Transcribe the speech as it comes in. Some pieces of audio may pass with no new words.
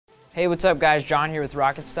Hey, what's up guys? John here with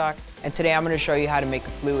RocketStock, and today I'm going to show you how to make a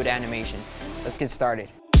fluid animation. Let's get started.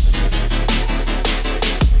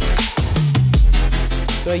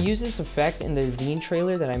 So I use this effect in the zine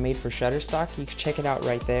trailer that I made for Shutterstock. You can check it out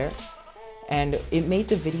right there. And it made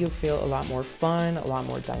the video feel a lot more fun, a lot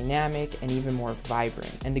more dynamic, and even more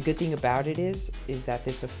vibrant. And the good thing about it is that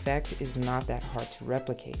this effect is not that hard to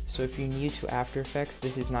replicate. So if you're new to After Effects,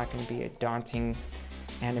 this is not going to be a daunting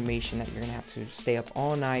animation that you're going to have to stay up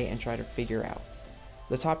all night and try to figure out.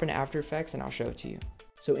 Let's hop into After Effects and I'll show it to you.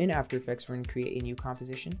 So in After Effects, we're going to create a new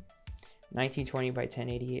composition. 1920 by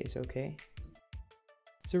 1080 is okay.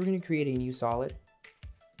 So we're going to create a new solid.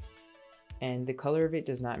 And the color of it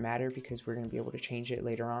does not matter because we're going to be able to change it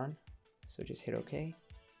later on. So just hit OK.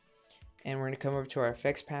 And we're going to come over to our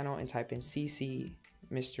effects panel and type in CC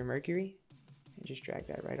Mr. Mercury and just drag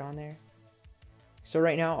that right on there. So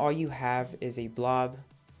right now all you have is a blob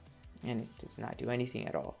and it does not do anything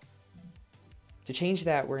at all. To change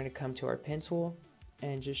that, we're going to come to our pen tool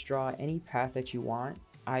and just draw any path that you want.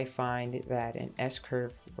 I find that an S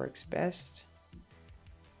curve works best,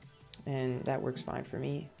 and that works fine for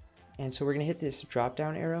me. And so we're going to hit this drop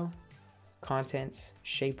down arrow, contents,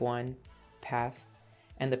 shape 1, path,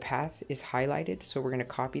 and the path is highlighted, so we're going to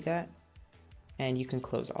copy that, and you can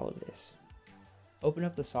close all of this. Open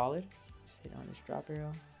up the solid, just hit on this drop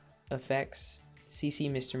arrow, effects,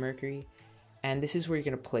 CC Mr. Mercury, and this is where you're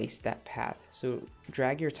going to place that path. So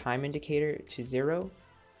drag your time indicator to 0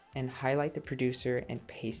 and highlight the producer and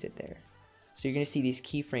paste it there. So you're going to see these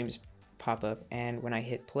keyframes pop up, and when I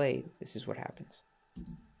hit play, this is what happens.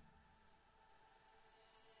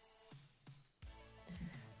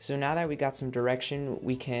 So now that we got some direction,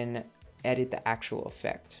 we can edit the actual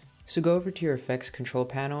effect. So go over to your effects control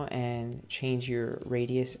panel and change your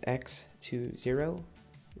radius X to 0,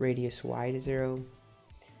 radius Y to 0.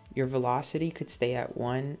 Your velocity could stay at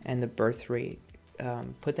 1 and the birth rate,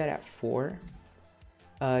 put that at 4.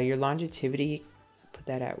 Your longevity, put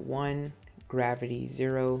that at 1, gravity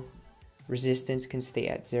 0, resistance can stay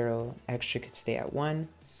at 0, extra could stay at 1.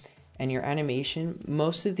 And your animation,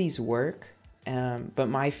 most of these work. But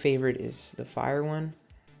my favorite is the fire one.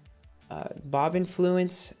 Bob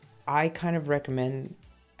influence, I kind of recommend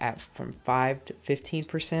at from 5 to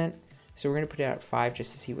 15%. So we're going to put it at 5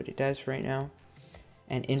 just to see what it does for right now.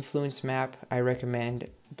 And influence map, I recommend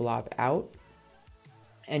blob out.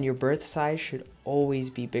 And your birth size should always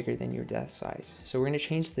be bigger than your depth size. So we're going to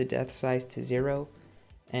change the depth size to 0.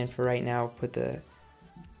 And for right now, put the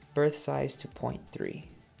birth size to 0.3.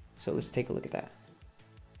 So let's take a look at that.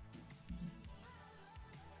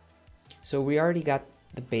 So we already got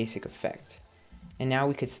the basic effect, and now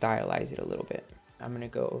we could stylize it a little bit. I'm going to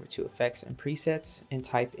go over to effects and presets and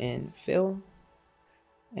type in fill,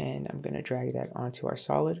 and I'm going to drag that onto our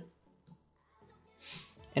solid.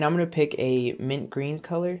 And I'm going to pick a mint green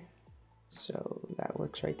color, so that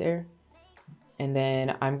works right there. And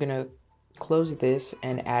then I'm going to close this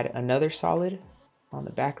and add another solid on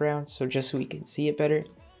the background, so just so we can see it better.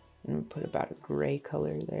 I'm going to put about a gray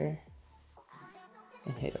color there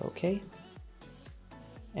and hit OK.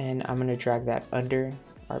 And I'm going to drag that under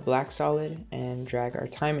our black solid and drag our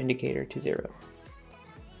time indicator to 0.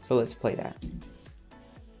 So let's play that.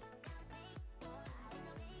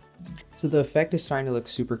 So the effect is starting to look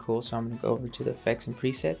super cool, so I'm going to go over to the effects and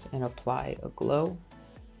presets and apply a glow.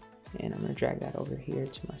 And I'm going to drag that over here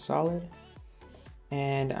to my solid.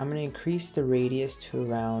 And I'm going to increase the radius to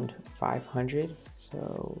around 500.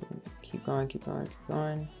 So keep going, keep going, keep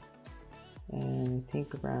going. And I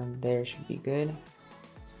think around there should be good.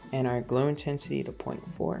 And our glow intensity to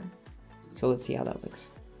 0.4. So let's see how that looks.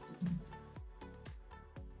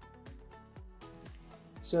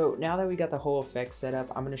 So now that we got the whole effect set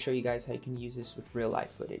up, I'm going to show you guys how you can use this with real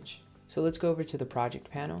life footage. So let's go over to the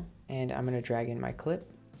project panel and I'm going to drag in my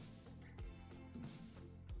clip.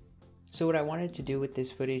 So what I wanted to do with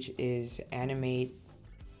this footage is animate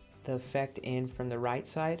the effect in from the right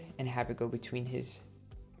side and have it go between his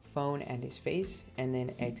phone and his face and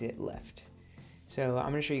then exit left. So I'm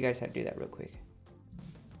going to show you guys how to do that real quick.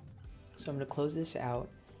 So I'm going to close this out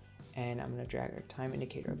and I'm going to drag our time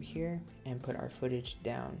indicator over here and put our footage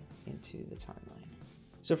down into the timeline.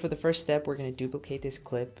 So for the first step, we're going to duplicate this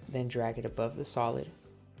clip, then drag it above the solid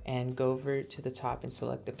and go over to the top and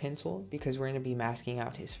select the pen tool because we're going to be masking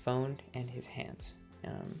out his phone and his hands.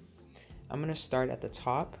 I'm going to start at the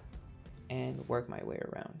top and work my way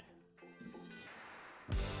around.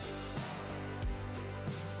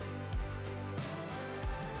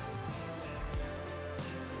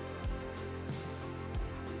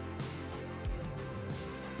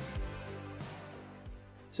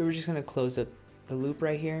 So we're just going to close up the loop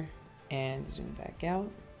right here and zoom back out.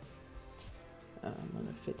 I'm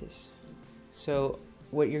gonna fit this. So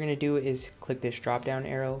what you're gonna do is click this drop down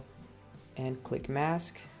arrow and click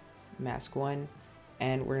mask, mask 1,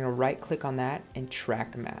 and we're gonna right click on that and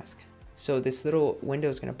track mask. So this little window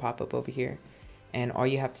is gonna pop up over here, and all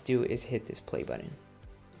you have to do is hit this play button.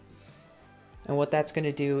 And what that's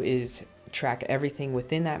gonna do is track everything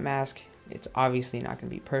within that mask. It's obviously not gonna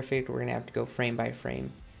be perfect. We're gonna have to go frame by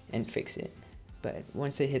frame and fix it. But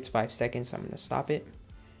once it hits 5 seconds, I'm gonna stop it.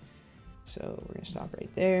 So we're gonna stop right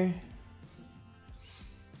there.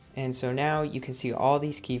 And so now you can see all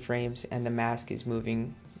these keyframes and the mask is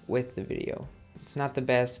moving with the video. It's not the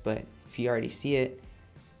best, but if you already see it,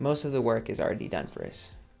 most of the work is already done for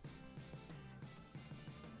us.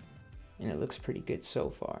 And it looks pretty good so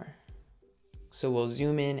far. So we'll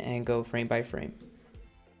zoom in and go frame by frame.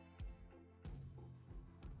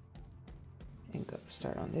 And go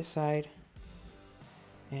start on this side.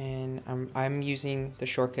 And I'm using the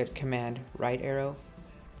shortcut command right arrow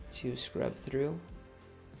to scrub through.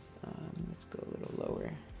 Let's go a little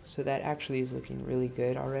lower. So that actually is looking really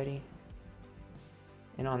good already.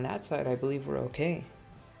 And on that side, I believe we're okay.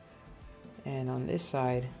 And on this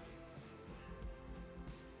side,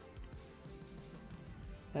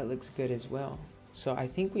 that looks good as well. So I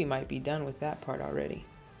think we might be done with that part already.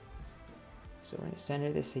 So we're gonna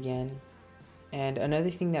center this again. And another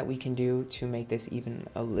thing that we can do to make this even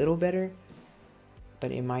a little better,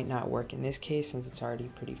 but it might not work in this case since it's already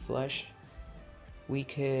pretty flush, we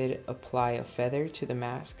could apply a feather to the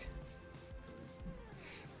mask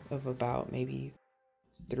of about maybe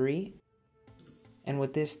 3. And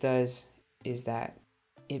what this does is that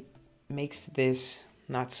it makes this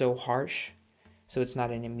not so harsh, so it's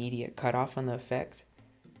not an immediate cutoff on the effect.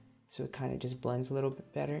 So it kind of just blends a little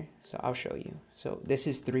bit better. So I'll show you. So this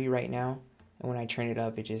is 3 right now. And when I turn it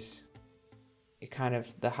up, it kind of,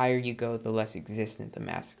 the higher you go, the less existent the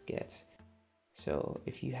mask gets. So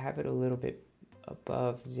if you have it a little bit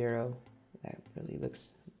above 0, that really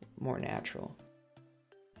looks more natural.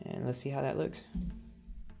 And let's see how that looks.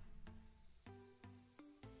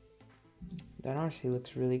 That honestly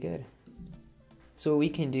looks really good. So what we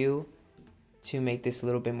can do to make this a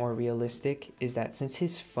little bit more realistic is that since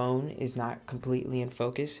his phone is not completely in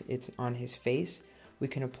focus, it's on his face, we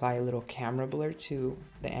can apply a little camera blur to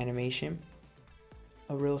the animation,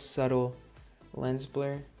 a real subtle lens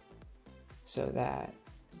blur, so that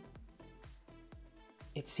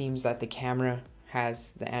it seems that the camera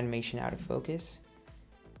has the animation out of focus.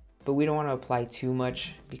 But we don't want to apply too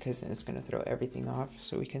much because then it's going to throw everything off.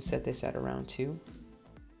 So we can set this at around 2.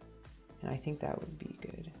 And I think that would be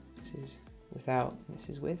good. This is without, this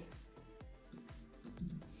is with.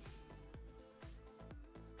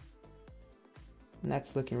 And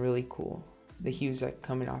that's looking really cool. The hue's like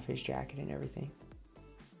coming off his jacket and everything.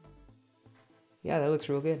 Yeah, that looks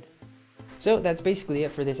real good. So that's basically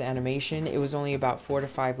it for this animation. It was only about 4 to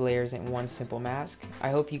 5 layers in one simple mask. I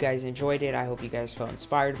hope you guys enjoyed it. I hope you guys felt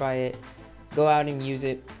inspired by it. Go out and use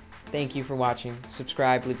it. Thank you for watching.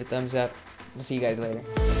 Subscribe, leave a thumbs up. We'll see you guys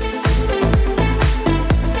later.